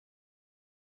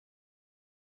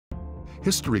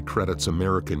History credits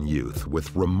American youth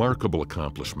with remarkable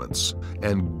accomplishments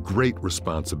and great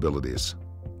responsibilities.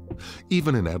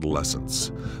 Even in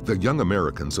adolescence, the young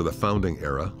Americans of the founding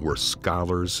era were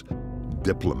scholars,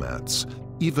 diplomats,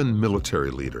 even military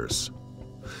leaders.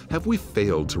 Have we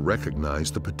failed to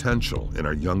recognize the potential in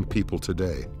our young people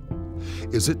today?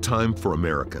 Is it time for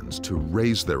Americans to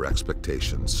raise their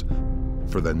expectations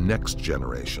for the next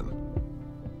generation?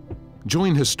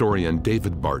 Join historian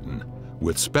David Barton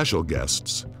with special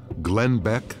guests Glenn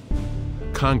Beck,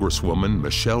 Congresswoman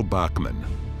Michelle Bachmann,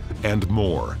 and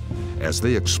more as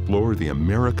they explore the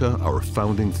America our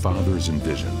founding fathers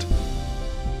envisioned.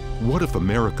 What if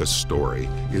America's story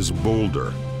is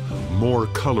bolder, more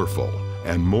colorful,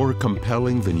 and more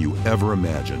compelling than you ever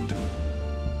imagined?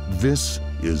 This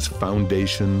is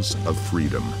Foundations of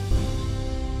Freedom.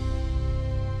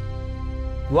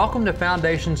 Welcome to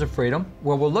Foundations of Freedom,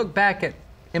 where we'll look back at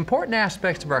important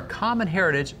aspects of our common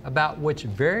heritage about which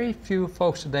very few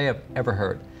folks today have ever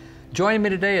heard. Joining me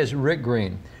today is Rick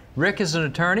Green. Rick is an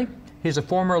attorney. He's a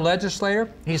former legislator.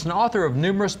 He's an author of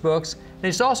numerous books, and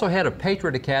he's also head of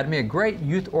Patriot Academy, a great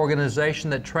youth organization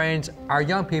that trains our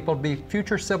young people to be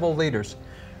future civil leaders.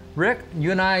 Rick,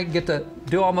 you and I get to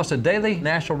do almost a daily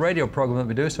national radio program that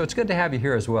we do, so it's good to have you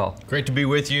here as well. Great to be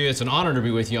with you. It's an honor to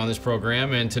be with you on this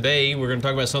program, and today we're going to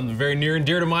talk about something very near and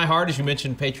dear to my heart, as you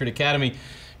mentioned, Patriot Academy.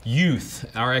 Youth,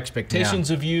 our expectations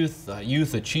of youth,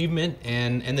 youth achievement,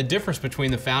 and the difference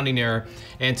between the founding era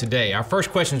and today. Our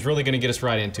first question is really going to get us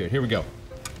right into it. Here we go.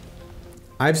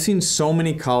 I've seen so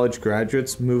many college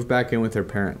graduates move back in with their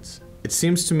parents. It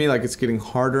seems to me like it's getting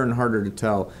harder and harder to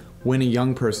tell when a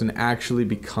young person actually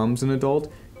becomes an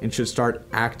adult and should start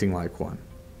acting like one.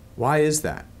 Why is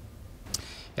that?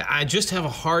 I just have a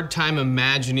hard time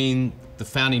imagining the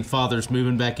founding fathers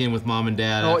moving back in with mom and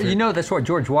dad. Oh, you know, that's what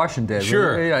George Washington did.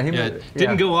 Sure. Moved,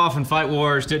 didn't go off and fight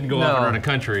wars, didn't go off and run a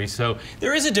country. So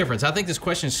there is a difference. I think this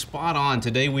question is spot on.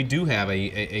 Today we do have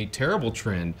a terrible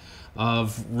trend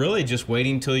of really just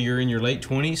waiting till you're in your late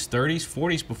 20s, 30s,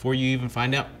 40s before you even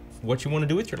find out what you want to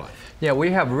do with your life. Yeah,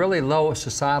 we have really low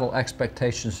societal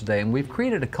expectations today, and we've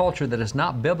created a culture that is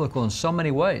not biblical in so many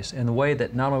ways, in the way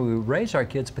that not only we raise our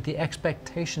kids, but the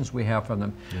expectations we have from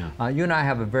them. Yeah. You and I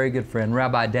have a very good friend,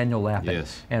 Rabbi Daniel Lappin.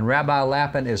 Yes. And Rabbi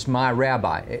Lappin is my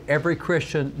rabbi. Every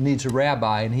Christian needs a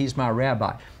rabbi, and he's my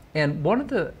rabbi. And one of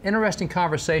the interesting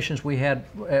conversations we had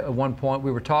at one point,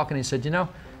 we were talking, he said, you know,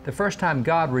 the first time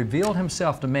God revealed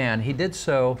himself to man, he did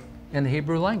so in the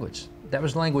Hebrew language. That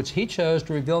was the language he chose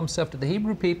to reveal himself to the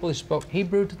Hebrew people. He spoke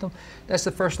Hebrew to them. That's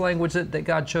the first language that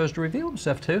God chose to reveal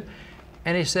himself to.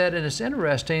 And he said, and it's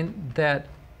interesting that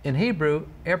in Hebrew,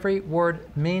 every word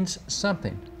means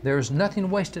something. There's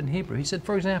nothing wasted in Hebrew. He said,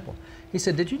 for example, he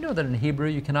said, did you know that in Hebrew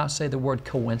you cannot say the word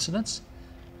coincidence?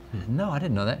 No, I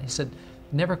didn't know that. He said,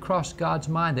 never crossed God's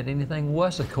mind that anything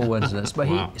was a coincidence. But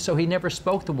wow. So he never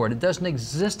spoke the word. It doesn't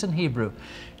exist in Hebrew.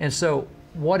 And so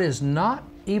what is not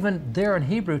even there in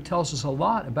Hebrew tells us a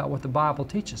lot about what the Bible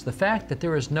teaches. The fact that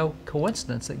there is no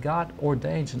coincidence that God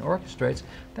ordains and orchestrates,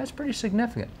 that's pretty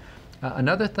significant.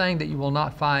 Another thing that you will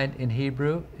not find in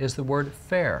Hebrew is the word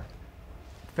fair.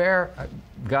 Fair,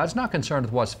 God's not concerned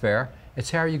with what's fair. It's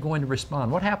how are you going to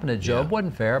respond. What happened to Job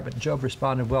wasn't fair, but Job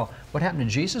responded well. What happened to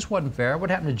Jesus wasn't fair. What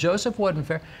happened to Joseph wasn't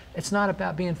fair. It's not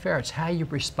about being fair. It's how you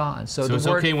respond. So it's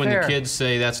okay when the kids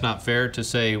say that's not fair to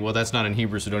say, well, that's not in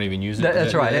Hebrew, so don't even use it.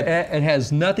 That's right. It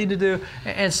has nothing to do.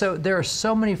 And so there are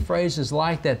so many phrases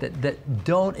like that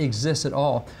don't exist at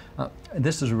all.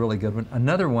 This is a really good one.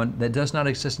 Another one that does not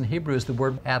exist in Hebrew is the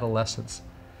word adolescence.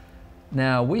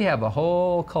 Now, we have a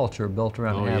whole culture built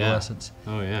around adolescence.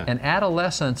 Oh, yeah. And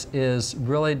adolescence is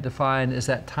really defined as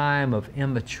that time of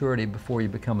immaturity before you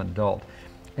become an adult.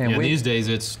 And these days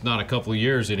it's not a couple of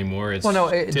years anymore. It's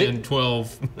 10,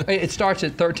 12. It starts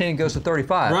at 13 and goes to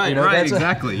 35. Right, you know, right,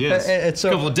 exactly, yes. It's a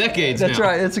couple of decades That's now.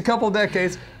 right, it's a couple of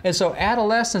decades. And so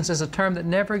adolescence is a term that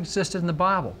never existed in the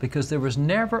Bible because there was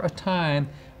never a time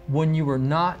when you were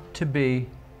not to be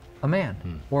a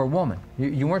man or a woman.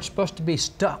 You weren't supposed to be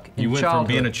stuck in childhood. You went from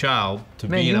being a child to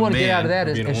being a man. You want to get out of that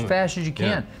as fast as you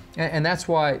can. Yeah. And that's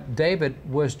why David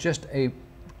was just a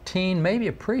teen, maybe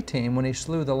a preteen, when he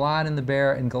slew the lion and the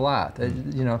bear and Goliath.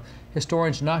 You know,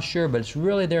 historians are not sure, but it's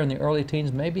really there in the early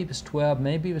teens. Maybe it was 12,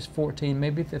 maybe it was 14,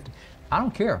 maybe 15. I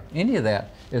don't care. Any of that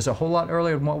is a whole lot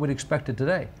earlier than what we'd expected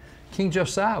today. King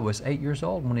Josiah was 8 years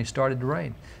old when he started to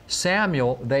reign.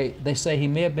 Samuel, they say he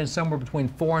may have been somewhere between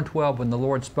 4 and 12 when the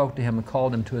Lord spoke to him and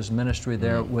called him to his ministry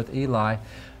there with Eli.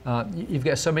 You've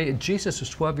got somebody, Jesus was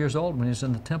 12 years old when he was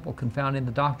in the temple confounding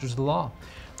the doctors of the law.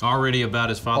 Already about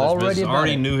his father's business,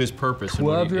 already knew his purpose.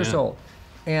 12 years old.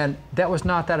 And that was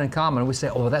not that uncommon. We say,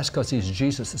 oh, that's because he's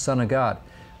Jesus, the Son of God.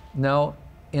 No,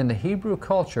 in the Hebrew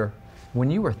culture, when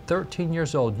you were 13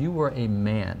 years old, you were a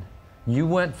man. You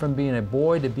went from being a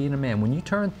boy to being a man. When you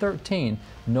turned 13,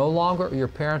 no longer are your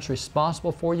parents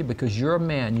responsible for you because you're a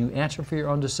man. You answer for your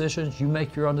own decisions. You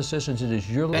make your own decisions. It is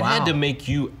your life. That had to make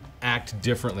you act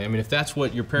differently. I mean, if that's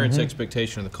what your parents'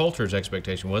 expectation or the culture's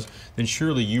expectation was, then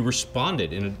surely you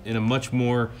responded in a much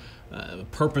more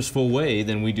purposeful way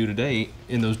than we do today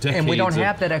in those decades. And we don't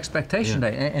have that expectation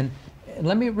today. And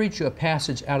let me read you a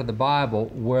passage out of the Bible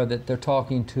where they're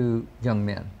talking to young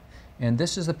men. And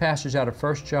this is the passage out of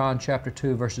 1 John chapter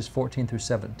 2, verses 14 through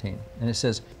 17. And it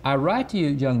says, I write to you,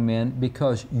 young men,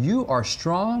 because you are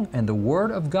strong and the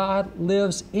Word of God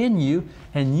lives in you,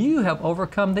 and you have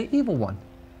overcome the evil one.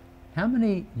 How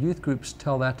many youth groups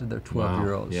tell that to their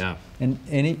 12-year-olds? Wow, yeah.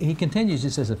 And he continues, he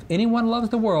says, if anyone loves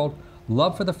the world,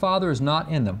 love for the Father is not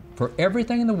in them. For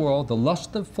everything in the world, the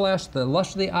lust of the flesh, the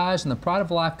lust of the eyes, and the pride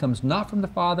of life comes not from the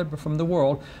Father, but from the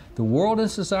world. The world and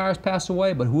its desires pass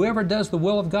away, but whoever does the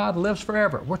will of God lives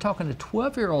forever. We're talking to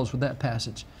 12-year-olds with that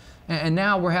passage. And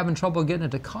now we're having trouble getting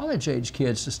into college-age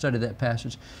kids to study that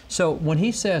passage. So when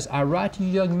he says, I write to you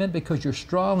young men because you're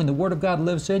strong and the Word of God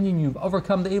lives in you and you've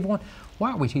overcome the evil one, why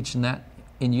aren't we teaching that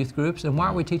in youth groups? And why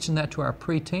aren't we teaching that to our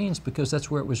preteens? Because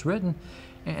that's where it was written.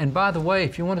 And by the way,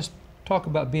 if you want to talk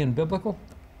about being biblical,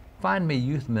 find me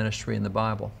youth ministry in the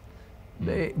Bible.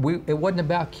 It wasn't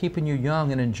about keeping you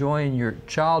young and enjoying your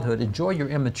childhood, enjoy your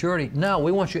immaturity. No,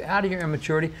 we want you out of your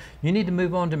immaturity. You need to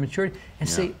move on to maturity. And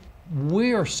see,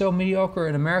 we are so mediocre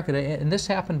in America today, and this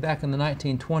happened back in the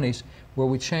 1920s where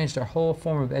we changed our whole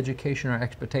form of education, our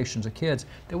expectations of kids,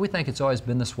 that we think it's always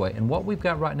been this way. And what we've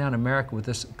got right now in America with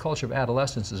this culture of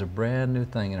adolescence is a brand new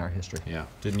thing in our history. Yeah,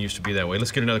 didn't used to be that way.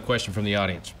 Let's get another question from the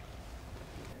audience.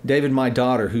 David, my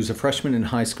daughter, who's a freshman in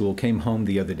high school, came home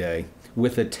the other day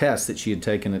with a test that she had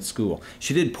taken at school.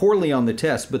 She did poorly on the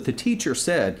test, but the teacher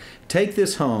said, take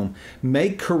this home,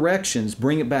 make corrections,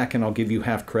 bring it back, and I'll give you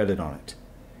half credit on it.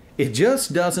 It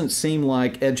just doesn't seem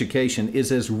like education is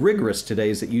as rigorous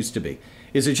today as it used to be.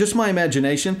 Is it just my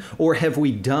imagination, or have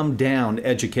we dumbed down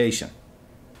education?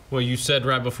 Well, you said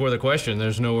right before the question,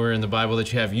 there's nowhere in the Bible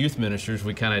that you have youth ministers.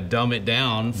 We kind of dumb it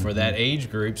down for that age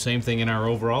group. Same thing in our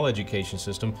overall education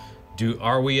system.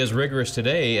 Are we as rigorous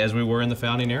today as we were in the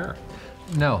founding era?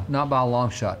 No, not by a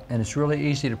long shot. And it's really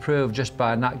easy to prove just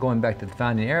by not going back to the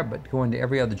founding era, but going to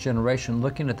every other generation,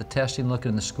 looking at the testing, looking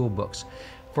in the school books.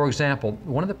 For example,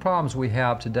 one of the problems we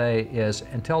have today is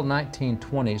until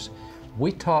 1920s,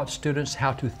 we taught students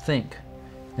how to think.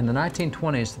 In the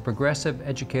 1920s, the progressive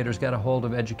educators got a hold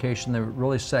of education. They were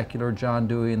really secular, John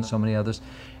Dewey and so many others.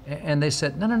 And they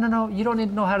said, no, you don't need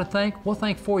to know how to think. We'll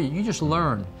think for you. You just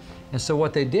learn. And so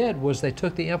what they did was they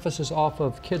took the emphasis off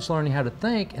of kids learning how to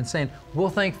think and saying, we'll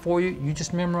think for you. You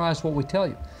just memorize what we tell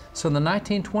you. So in the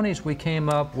 1920s, we came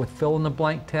up with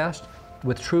fill-in-the-blank test,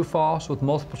 with true-false, with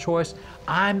multiple choice.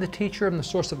 I'm the teacher. I'm the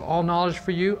source of all knowledge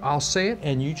for you. I'll say it,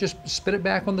 and you just spit it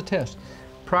back on the test.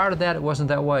 Prior to that, it wasn't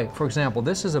that way. For example,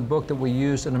 this is a book that we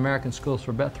used in American schools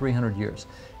for about 300 years.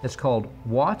 It's called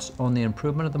Watts on the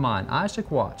Improvement of the Mind,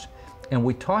 Isaac Watts. And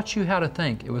we taught you how to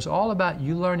think. It was all about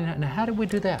you learning how. Now, how did we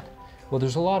do that? Well,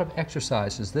 there's a lot of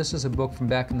exercises. This is a book from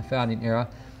back in the founding era,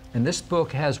 and this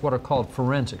book has what are called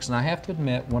forensics. And I have to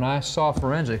admit, when I saw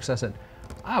forensics, I said,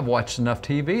 I've watched enough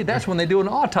TV. That's when they do an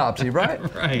autopsy, right?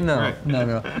 Right. No.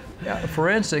 Yeah,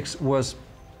 forensics was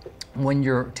when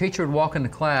your teacher would walk into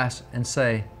class and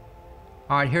say,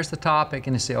 all right, here's the topic,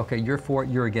 and they say, okay, you're for it,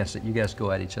 you're against it. You guys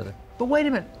go at each other. But wait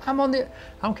a minute, I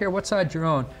don't care what side you're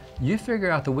on. You figure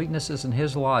out the weaknesses in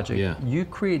his logic. Yeah. You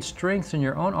create strengths in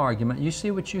your own argument. You see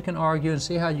what you can argue and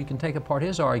see how you can take apart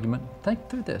his argument. Think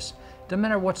through this. Doesn't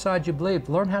matter what side you believe,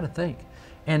 learn how to think.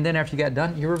 And then after you got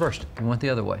done, you reversed it and went the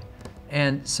other way.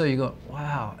 And so you go,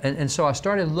 wow. And so I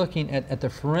started looking at the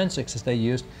forensics that they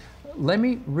used. Let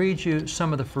me read you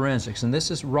some of the forensics. And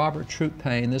this is Robert Troop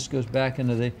Payne. This goes back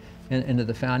into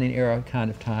the founding era kind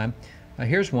of time.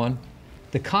 Here's one.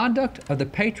 The conduct of the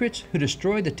patriots who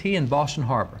destroyed the tea in Boston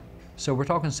Harbor. So we're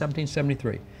talking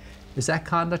 1773. Is that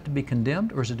conduct to be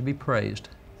condemned or is it to be praised?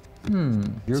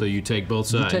 So you take both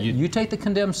sides. You take the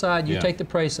condemned side, you take the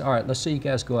praise side. All right, let's see you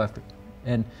guys go after it.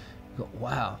 And go,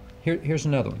 wow. Here's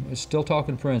another one. It's still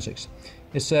talking forensics.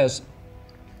 It says,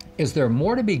 is there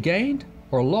more to be gained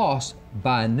or lost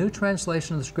by a new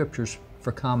translation of the scriptures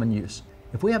for common use?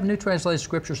 If we have new translated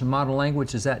scriptures in modern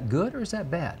language, is that good or is that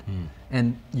bad?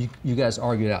 And you guys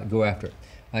argue it out, go after it.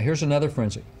 Here's another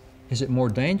forensic. Is it more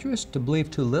dangerous to believe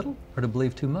too little or to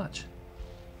believe too much?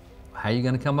 Wow. How are you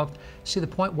going to come up? See, the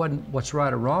point wasn't what's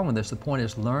right or wrong with this. The point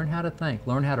is learn how to think,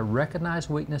 learn how to recognize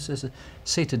weaknesses.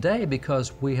 See, today,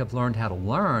 because we have learned how to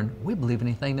learn, we believe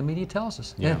anything the media tells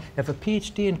us. Yeah. And if a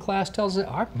PhD in class tells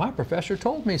us, my professor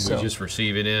told me so. We just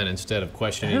receive it in instead of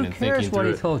questioning and thinking through it. Who cares what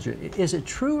he told you? Is it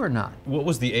true or not? What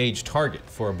was the age target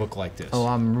for a book like this? Oh,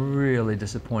 I'm really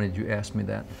disappointed you asked me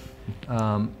that.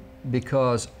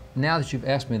 Because now that you've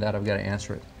asked me that, I've got to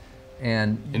answer it.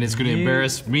 And it's going to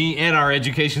embarrass me and our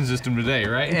education system today,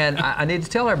 right? And I need to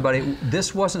tell everybody,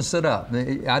 this wasn't set up.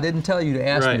 I didn't tell you to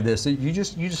ask me this. You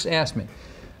just asked me.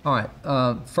 All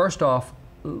right. First off,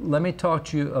 let me talk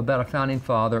to you about a founding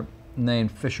father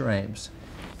named Fisher Ames.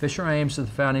 Fisher Ames is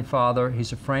the founding father.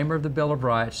 He's a framer of the Bill of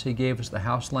Rights. He gave us the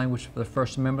House language for the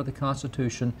First Amendment of the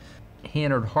Constitution. He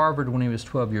entered Harvard when he was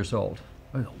 12 years old.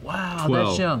 We go, wow, 12.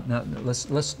 That's young. Now,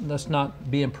 let's not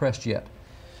be impressed yet.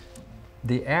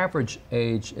 The average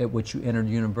age at which you entered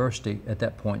university at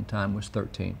that point in time was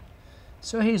 13.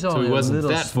 So he's only so he wasn't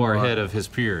that smart. far ahead of his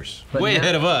peers. But way now,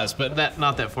 ahead of us, but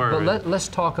not that far ahead. Let's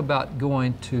talk about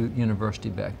going to university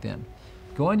back then.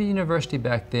 Going to university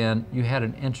back then, you had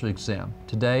an entrance exam.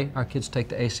 Today, our kids take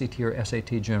the ACT or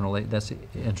SAT generally. That's the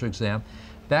entrance exam.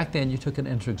 Back then, you took an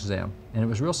entrance exam, and it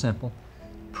was real simple.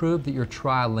 Prove that you're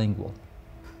trilingual.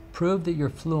 Prove that you're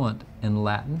fluent in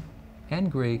Latin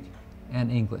and Greek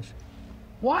and English.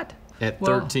 What? At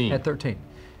 13. At 13.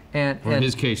 And in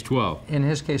his case, 12. In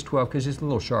his case, 12, because he's a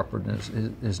little sharper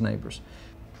than his neighbors.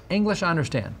 English, I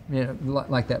understand, you know,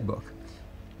 like that book.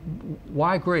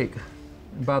 Why Greek?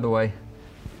 By the way,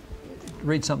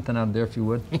 read something out of there if you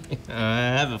would. I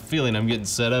have a feeling I'm getting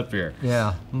set up here.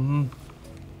 Yeah. Mm-hmm.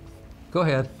 Go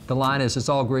ahead. The line is, it's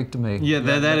all Greek to me. Yeah,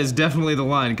 that is definitely the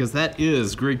line, because that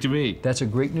is Greek to me. That's a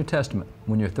Greek New Testament.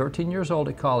 When you're 13 years old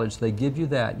at college, they give you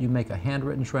that. You make a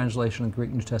handwritten translation of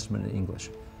Greek New Testament in English.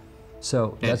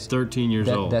 So that's 13 years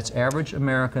old. That's average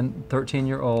American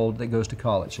 13-year-old that goes to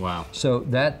college. Wow. So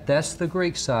that's the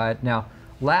Greek side. Now,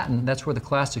 Latin, that's where the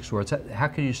classics were. How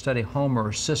could you study Homer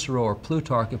or Cicero or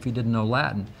Plutarch if you didn't know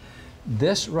Latin?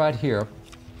 This right here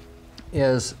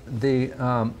is the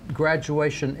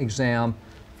graduation exam,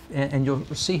 and you'll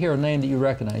see here a name that you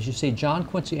recognize. You see John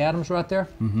Quincy Adams right there?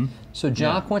 Mm-hmm. So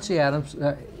John Quincy Adams,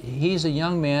 he's a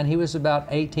young man. He was about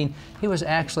 18. He was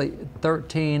actually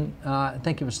 13, I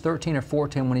think he was 13 or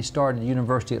 14 when he started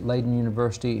university at Leiden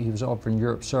University. He was over in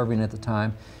Europe serving at the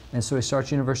time, and so he starts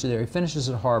university there. He finishes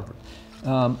at Harvard.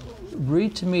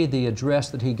 Read to me the address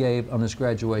that he gave on his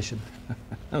graduation.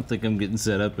 I don't think I'm getting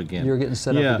set up again. You're getting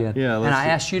set up again. Yeah, and I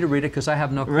asked you to read it because I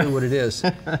have no clue what it is.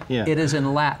 Yeah. It is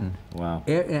in Latin. Wow.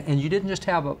 And you didn't just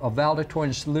have a valedictorian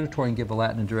and salutatorian and give a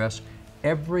Latin address.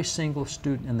 Every single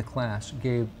student in the class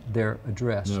gave their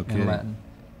address in Latin.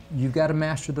 You've got to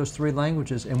master those 3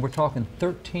 languages, and we're talking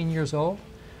 13 years old.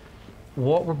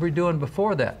 What were we doing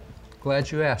before that? Glad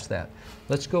you asked that.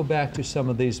 Let's go back to some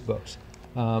of these books.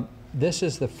 This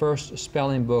is the first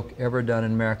spelling book ever done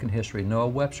in American history. Noah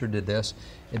Webster did this.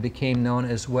 It became known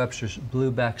as Webster's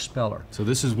Blueback Speller. So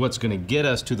this is what's going to get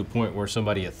us to the point where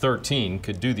somebody at 13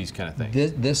 could do these kind of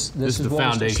things. This is the what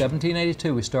foundation.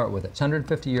 1782 we start with it. It's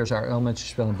 150 years our elementary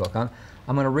spelling book. I'm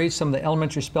going to read some of the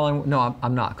elementary spelling. No,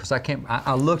 I'm not, because I can't.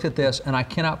 I looked at this and I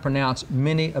cannot pronounce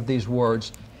many of these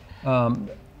words.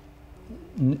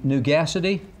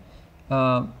 Nugacity,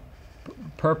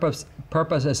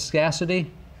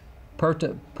 purposicity,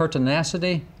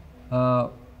 pertinacity,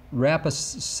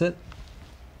 rapacity.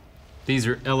 These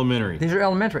are elementary. These are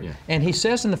elementary. Yeah. And he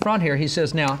says in the front here, he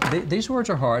says, now, these words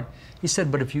are hard. He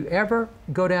said, but if you ever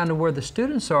go down to where the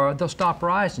students are, they'll stop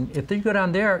rising. If you go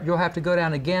down there, you'll have to go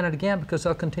down again and again because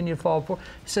they'll continue to fall forward.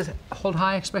 He says, hold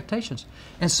high expectations.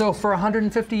 And so for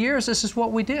 150 years, this is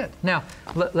what we did. Now,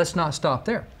 let's not stop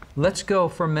there. Let's go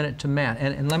for a minute to math.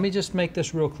 And let me just make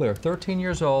this real clear. 13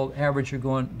 years old, average, you're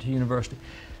going to university.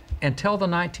 Until the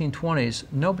 1920s,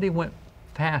 nobody went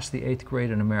past the 8th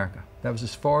grade in America. That was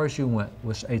as far as you went,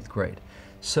 was 8th grade.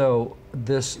 So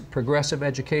this progressive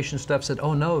education stuff said,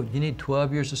 oh no, you need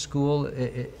 12 years of school,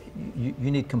 you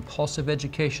need compulsive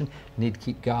education, you need to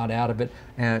keep God out of it,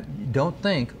 and don't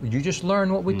think, you just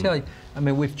learn what we tell you. I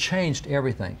mean, we've changed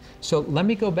everything. So let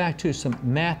me go back to some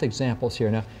math examples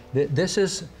here. Now, this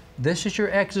is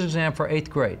your exit exam for 8th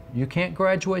grade. You can't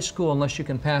graduate school unless you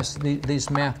can pass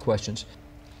these math questions.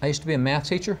 I used to be a math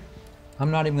teacher. I'm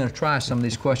not even going to try some of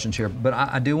these questions here, but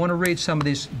I do want to read some of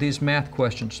these math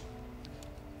questions.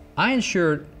 I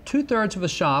insured 2/3 of a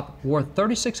shop worth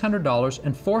 $3,600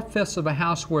 and 4/5 of a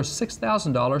house worth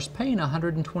 $6,000, paying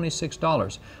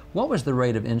 $126. What was the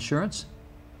rate of insurance?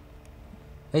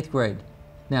 8th grade.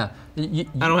 Now, I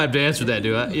don't have to answer that,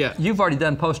 do I? Yeah. You've already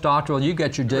done postdoctoral. You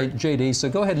got your JD, so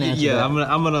go ahead and answer that. Yeah,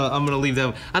 I'm gonna leave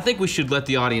that. I think we should let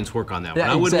the audience work on that one.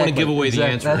 Yeah, I wouldn't want to exactly, give away the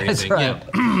answer or That's anything. right.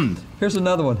 Yeah. Here's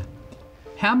another one.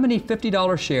 How many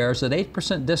 $50 shares at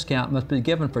 8% discount must be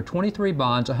given for 23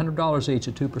 bonds, $100 each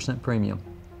at 2% premium?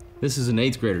 This is an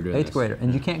 8th grader doing this. 8th grader,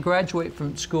 and you can't graduate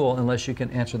from school unless you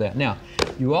can answer that. Now,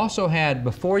 you also had,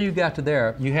 before you got to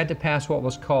there, you had to pass what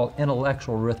was called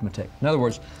intellectual arithmetic. In other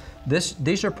words,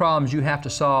 these are problems you have to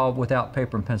solve without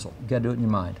paper and pencil. You got to do it in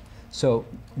your mind. So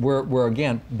we're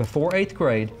again before 8th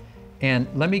grade, and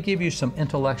let me give you some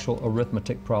intellectual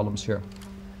arithmetic problems here.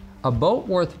 A boat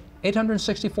worth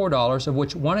 $864, of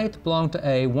which 1/8 belonged to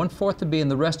A, 1/4 to B,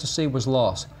 and the rest to C was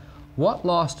lost. What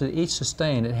loss did each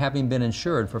sustain at having been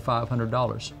insured for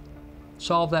 $500?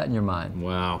 Solve that in your mind.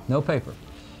 Wow. No paper.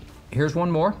 Here's one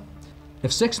more.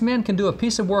 If 6 men can do a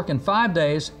piece of work in 5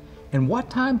 days, in what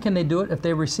time can they do it if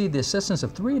they receive the assistance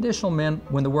of 3 additional men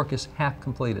when the work is half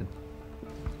completed?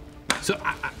 So,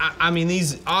 I mean,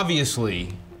 these, obviously,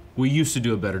 we used to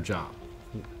do a better job.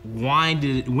 When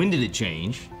did it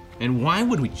change? And why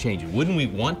would we change it? Wouldn't we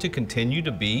want to continue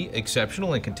to be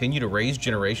exceptional and continue to raise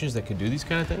generations that could do these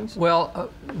kind of things? Well,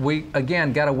 we,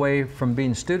 again, got away from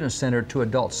being student-centered to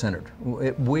adult-centered.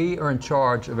 We are in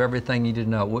charge of everything you need to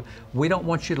know. We don't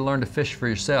want you to learn to fish for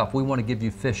yourself. We want to give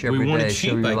you fish every day. We wanted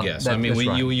sheep, I guess. I mean,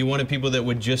 right. you wanted people that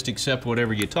would just accept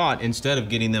whatever you taught instead of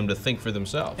getting them to think for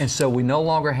themselves. And so we no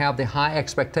longer have the high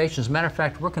expectations. Matter of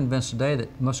fact, we're convinced today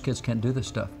that most kids can't do this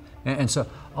stuff. And so,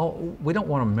 we don't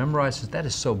want to memorize this. That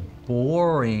is so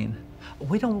boring.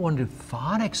 We don't want to do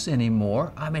phonics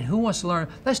anymore. I mean, who wants to learn?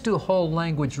 Let's do a whole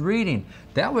language reading.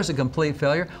 That was a complete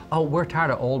failure. Oh, we're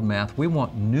tired of old math. We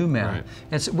want new math. Right.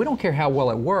 And so we don't care how well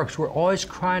it works. We're always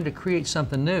trying to create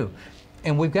something new.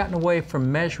 And we've gotten away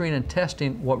from measuring and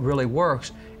testing what really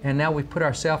works. And now we put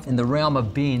ourselves in the realm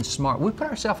of being smart. We put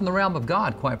ourselves in the realm of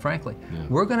God, quite frankly. Yeah.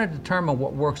 We're going to determine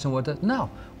what works and what doesn't.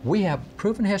 No, we have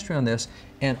proven history on this,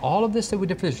 and all of this that we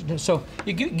did. So,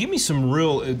 yeah, give me some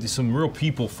real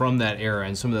people from that era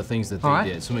and some of the things that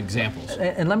they did. Some examples.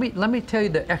 And let me tell you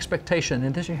the expectation.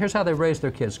 And here's how they raised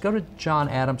their kids. Go to John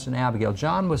Adams and Abigail.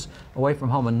 John was away from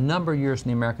home a number of years in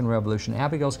the American Revolution.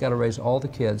 Abigail's got to raise all the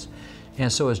kids.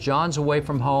 And so as John's away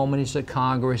from home and he's at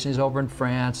Congress, and he's over in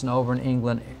France and over in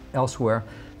England, elsewhere,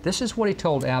 this is what he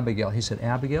told Abigail. He said,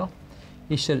 Abigail,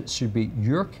 he said, it should be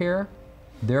your care,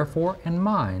 therefore, and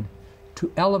mine, to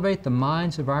elevate the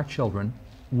minds of our children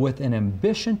with an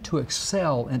ambition to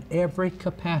excel in every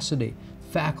capacity,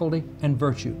 faculty, and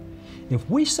virtue. If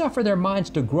we suffer their minds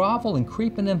to grovel and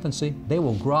creep in infancy, they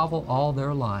will grovel all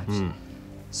their lives.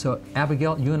 So,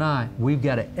 Abigail, you and I, we've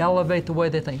got to elevate the way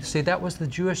they think. See, that was the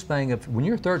Jewish thing of when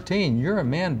you're 13, you're a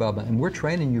man, Bubba, and we're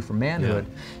training you for manhood.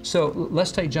 Yeah. So,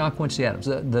 let's take John Quincy Adams,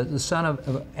 the son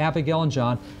of Abigail and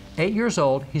John. 8 years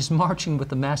old, he's marching with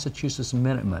the Massachusetts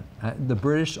Minutemen. The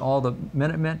British, all the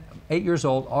Minutemen, 8 years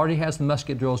old, already has the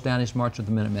musket drills down, he's marching with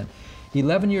the Minutemen.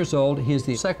 11 years old, he is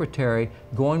the secretary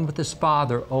going with his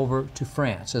father over to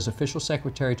France as official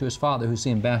secretary to his father, who's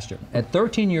the ambassador. At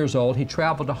 13 years old, he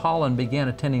traveled to Holland, began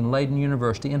attending Leiden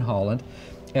University in Holland.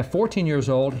 At 14 years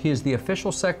old, he is the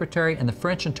official secretary and the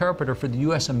French interpreter for the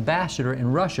U.S. ambassador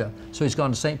in Russia. So he's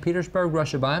gone to St. Petersburg,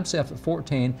 Russia by himself at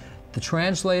 14, the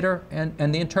translator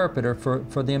and the interpreter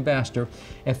for the ambassador.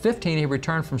 At 15, he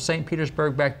returned from St.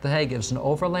 Petersburg back to The Hague. It was an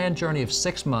overland journey of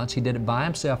 6 months. He did it by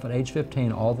himself at age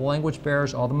 15, all the language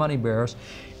bearers, all the money bearers.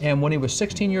 And when he was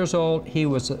 16 years old, he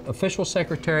was official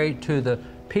secretary to the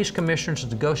peace commissioners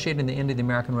negotiating the end of the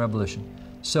American Revolution.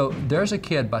 So there's a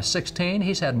kid, by 16,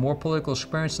 he's had more political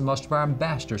experience than most of our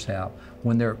ambassadors have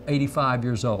when they're 85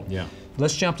 years old. Yeah.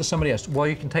 Let's jump to somebody else. Well,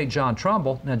 you can take John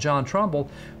Trumbull. Now, John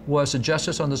Trumbull was a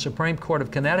justice on the Supreme Court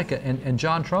of Connecticut, and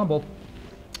John Trumbull,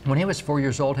 when he was 4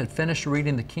 years old, had finished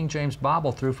reading the King James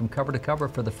Bible through from cover to cover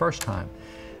for the first time.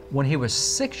 When he was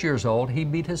 6 years old, he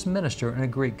beat his minister in a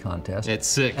Greek contest. At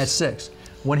 6? At 6.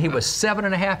 When he was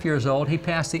 7.5 years old, he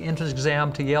passed the entrance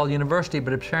exam to Yale University,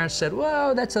 but his parents said,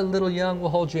 well, that's a little young,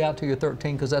 we'll hold you out till you're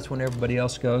 13 because that's when everybody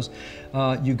else goes.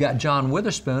 You got John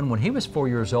Witherspoon. When he was 4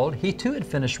 years old, he too had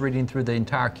finished reading through the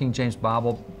entire King James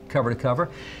Bible cover to cover.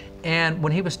 And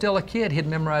when he was still a kid, he'd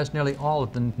memorized nearly all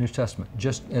of the New Testament,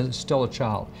 just as still a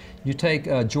child. You take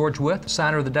George Wythe,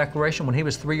 signer of the Declaration. When he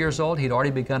was 3 years old, he'd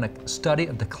already begun a study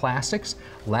of the classics,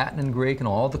 Latin and Greek and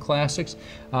all the classics.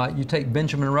 You take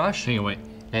Benjamin Rush. Hang on, wait.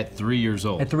 At 3 years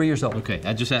old? At 3 years old. Okay,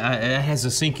 it has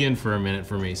to sink in for a minute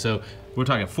for me. So we're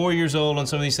talking 4 years old on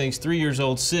some of these things, 3 years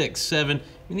old, 6, 7,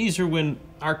 and these are when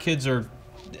our kids are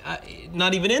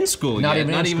not even in school Not yet.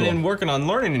 even Not in even school. in working on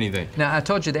learning anything. Now, I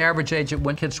told you the average age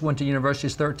when kids went to university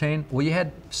is 13. Well, you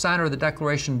had signer of the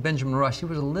Declaration, Benjamin Rush. He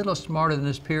was a little smarter than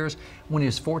his peers. When he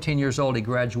was 14 years old, he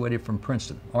graduated from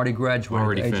Princeton. Already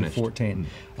graduated at the age of 14.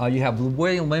 You have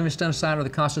William Livingston, signer of the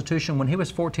Constitution. When he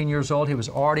was 14 years old, he was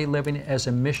already living as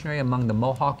a missionary among the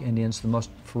Mohawk Indians, the most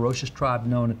ferocious tribe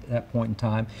known at that point in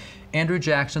time. Andrew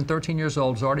Jackson, 13 years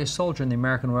old, was already a soldier in the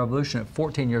American Revolution. At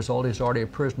 14 years old, he's already a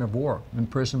prisoner of war,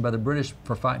 imprisoned by the British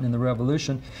for fighting in the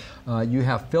Revolution. You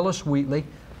have Phyllis Wheatley.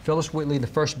 Phyllis Wheatley, the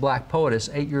first black poetess,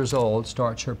 8 years old,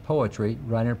 starts her poetry,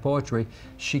 writing her poetry.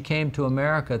 She came to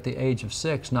America at the age of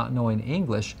 6, not knowing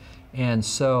English, and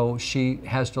so she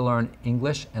has to learn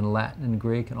English and Latin and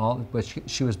Greek and all, but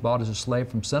she was bought as a slave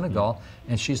from Senegal,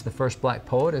 and she's the first black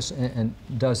poetess and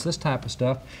does this type of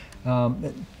stuff.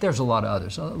 There's a lot of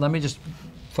others. Let me just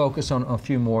focus on a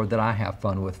few more that I have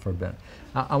fun with for a bit.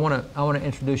 I want to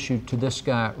introduce you to this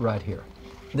guy right here.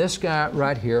 This guy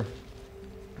right here,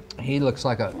 he looks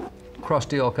like a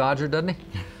crusty old codger, doesn't he?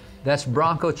 That's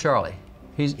Bronco Charlie.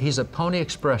 He's a Pony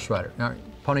Express rider. Now,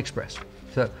 Pony Express.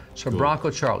 So cool. Bronco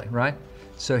Charlie, right?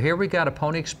 So here we got a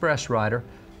Pony Express rider,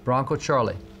 Bronco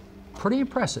Charlie. Pretty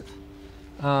impressive.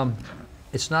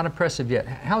 It's not impressive yet.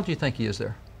 How old do you think he is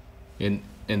there? In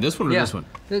this one or this one?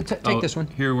 Take this one.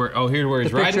 Here where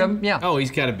he's The picture of riding? him? Yeah. Oh,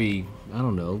 he's got to be, I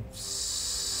don't know,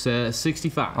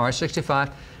 65. All right,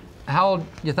 65. How old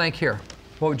do you think here?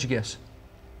 What would you guess?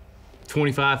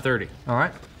 25, 30. All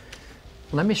right.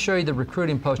 Let me show you the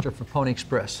recruiting poster for Pony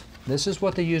Express. This is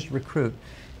what they use to recruit.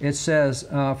 It says,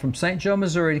 from St. Joe,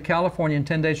 Missouri to California in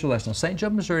 10 days or less. Now, St. Joe,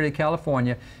 Missouri to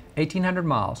California, 1,800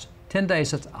 miles. 10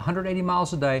 days, that's 180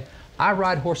 miles a day. I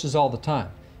ride horses all the time.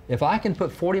 If I can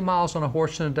put 40 miles on a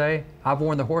horse in a day, I've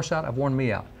worn the horse out, I've worn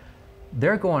me out.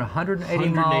 They're going 180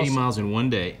 miles in one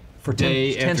day. For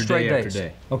day 10 after straight day days. after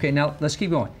day. Okay, now let's keep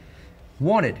going.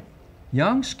 Wanted,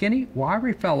 young, skinny,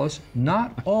 wiry fellows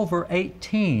not over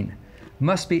 18.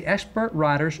 Must be expert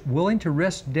riders willing to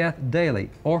risk death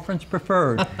daily. Orphans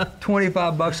preferred.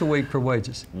 25 bucks a week for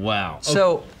wages. Wow.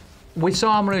 So we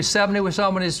saw him when he was 70, we saw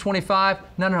him when he was 25.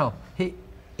 No.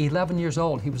 11 years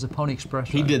old, he was a Pony Express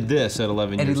rider. He did this at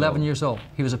 11 years old. At 11 years old,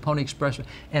 he was a Pony Express rider.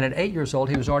 And at 8 years old,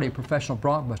 he was already a professional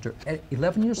bronc buster. At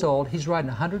 11 years old, he's riding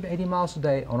 180 miles a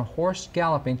day on a horse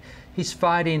galloping. He's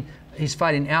fighting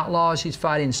outlaws, he's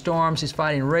fighting storms, he's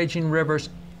fighting raging rivers.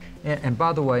 And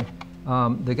by the way,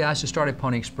 the guys who started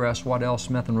Pony Express, Waddell,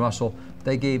 Smith, and Russell,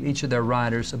 they gave each of their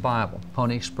riders a Bible,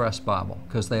 Pony Express Bible,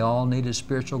 because they all needed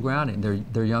spiritual grounding.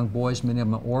 They're young boys, many of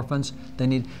them are orphans.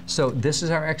 So this is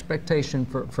our expectation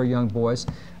for young boys.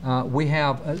 We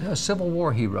have a Civil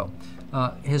War hero.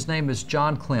 His name is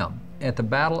John Clem. At the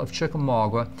Battle of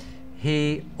Chickamauga,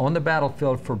 he, on the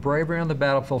battlefield, for bravery on the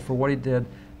battlefield, for what he did,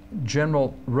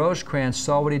 General Rosecrans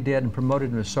saw what he did and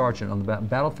promoted him to sergeant on the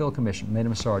battlefield commission, made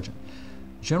him a sergeant.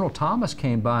 General Thomas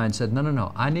came by and said,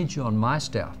 no, I need you on my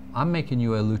staff. I'm making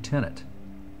you a lieutenant.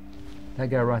 That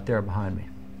guy right there behind me.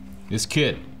 This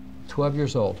kid. 12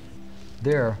 years old.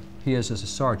 There he is as a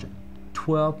sergeant.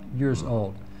 12 years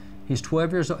old. He's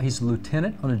 12 years old. He's a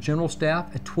lieutenant on a general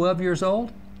staff at 12 years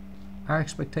old. Our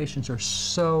expectations are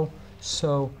so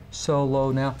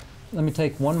low now. Let me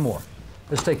take one more.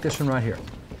 Let's take this one right here.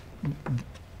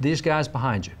 These guys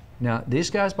behind you. Now, these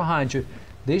guys behind you,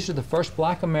 these are the first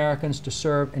black Americans to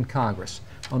serve in Congress.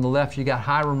 On the left, you got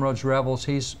Hiram Rhodes Revels.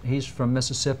 He's from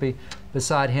Mississippi.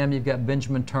 Beside him, you've got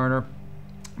Benjamin Turner.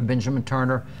 Benjamin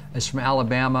Turner is from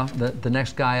Alabama. The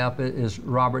next guy up is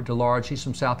Robert DeLarge. He's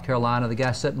from South Carolina. The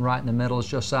guy sitting right in the middle is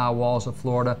Josiah Walls of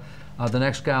Florida. The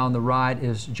next guy on the right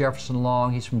is Jefferson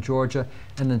Long. He's from Georgia.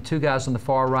 And then two guys on the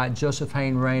far right, Joseph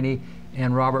Hayne Rainey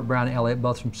and Robert Brown Elliott,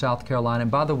 both from South Carolina. And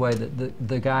by the way,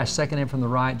 the guy second in from the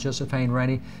right, Joseph Hayne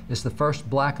Rainey, is the first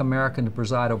black American to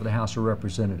preside over the House of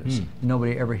Representatives.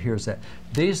 Nobody ever hears that.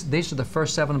 These are the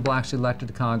first 7 blacks elected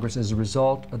to Congress as a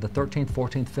result of the 13th,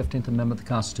 14th, 15th Amendment of the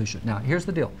Constitution. Now, here's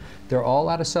the deal. They're all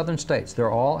out of southern states.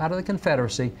 They're all out of the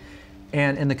Confederacy.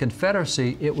 And in the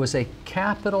Confederacy, it was a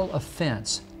capital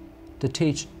offense to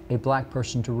teach a black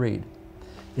person to read.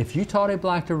 If you taught a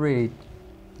black to read,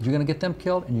 you're going to get them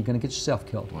killed and you're going to get yourself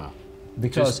killed. Wow.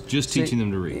 Because just teaching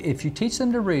them to read. If you teach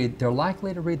them to read, they're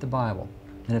likely to read the Bible.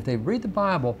 And if they read the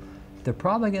Bible, they're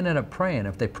probably going to end up praying.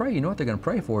 If they pray, you know what they're going to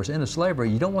pray for is end of slavery.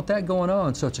 You don't want that going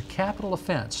on, so it's a capital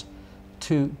offense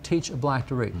to teach a black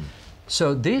to read.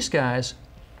 So these guys,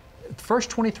 the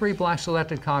first 23 blacks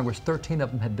elected to Congress, 13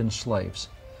 of them had been slaves.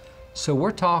 So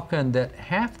we're talking that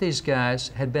half these guys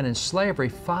had been in slavery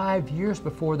 5 years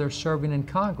before they're serving in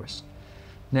Congress.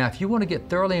 Now, if you want to get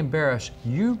thoroughly embarrassed,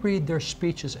 you read their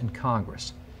speeches in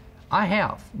Congress. I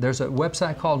have. There's a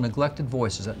website called Neglected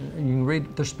Voices. You can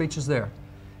read their speeches there.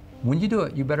 When you do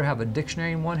it, you better have a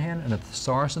dictionary in one hand and a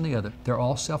thesaurus in the other. They're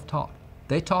all self-taught.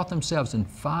 They taught themselves in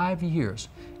 5 years.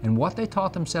 And what they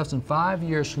taught themselves in 5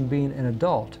 years from being an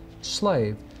adult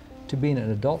slave to being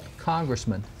an adult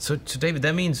congressman. So David,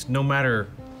 that means no matter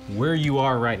where you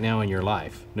are right now in your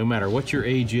life, no matter what your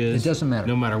age is, it doesn't matter.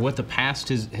 No matter what the past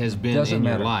has been in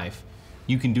your life,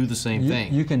 you can do the same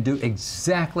thing. You can do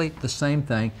exactly the same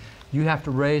thing. You have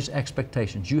to raise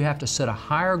expectations. You have to set a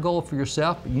higher goal for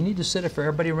yourself, but you need to set it for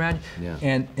everybody around you. Yeah.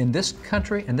 And in this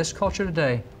country, in this culture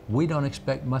today, we don't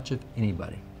expect much of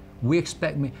anybody. We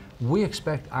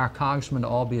expect our congressmen to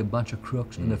all be a bunch of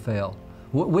crooks and to fail.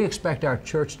 We expect our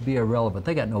church to be irrelevant.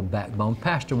 They got no backbone.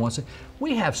 Pastor wants it.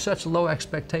 We have such low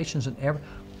expectations in every.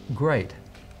 Great.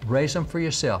 Raise them for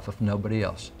yourself if nobody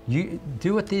else. You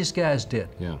do what these guys did.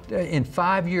 Yeah. In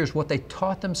 5 years, what they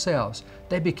taught themselves,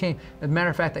 they became, as a matter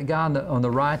of fact, that guy on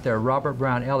the right there, Robert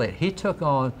Brown Elliott, he took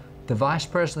on the Vice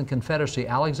President of the Confederacy,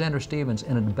 Alexander Stephens,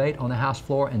 in a debate on the House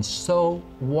floor and so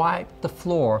wiped the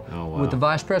floor with the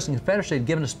Vice President of the Confederacy. He'd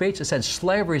given a speech that said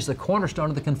slavery is the cornerstone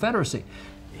of the Confederacy.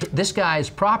 This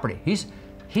guy's property.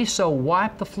 He so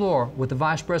wiped the floor with the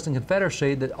Vice President of the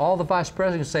Confederacy that all the Vice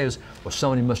President could say was, well,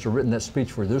 somebody must have written that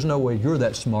speech for you. There's no way you're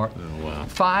that smart. Oh, wow.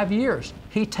 5 years.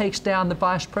 He takes down the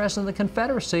Vice President of the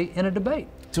Confederacy in a debate.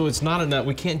 So it's not enough.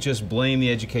 We can't just blame the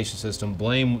education system,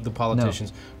 blame the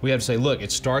politicians. No. We have to say, look,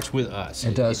 it starts with us.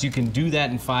 It does. If you can do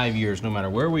that in 5 years, no matter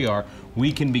where we are,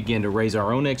 we can begin to raise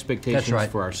our own expectations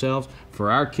for ourselves, for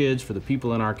our kids, for the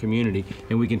people in our community,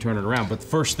 and we can turn it around. But the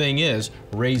first thing is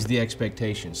raise the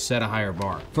expectations, set a higher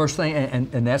bar. First thing,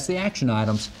 and that's the action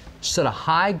items, set a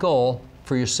high goal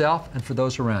for yourself and for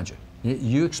those around you.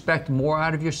 You expect more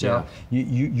out of yourself,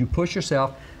 you push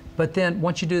yourself, but then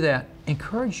once you do that,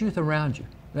 encourage youth around you.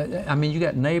 I mean, you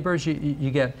got neighbors, you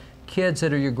got kids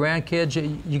that are your grandkids,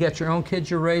 you got your own kids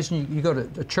you're raising, you go to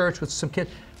a church with some kids.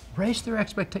 Raise their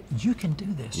expectations. You can do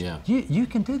this. Yeah. You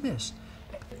can do this.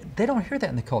 They don't hear that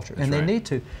in the culture, That's and right. they need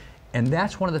to. And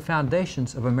that's one of the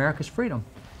foundations of America's freedom,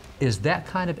 is that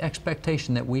kind of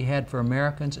expectation that we had for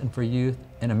Americans and for youth,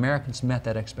 and Americans met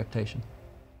that expectation.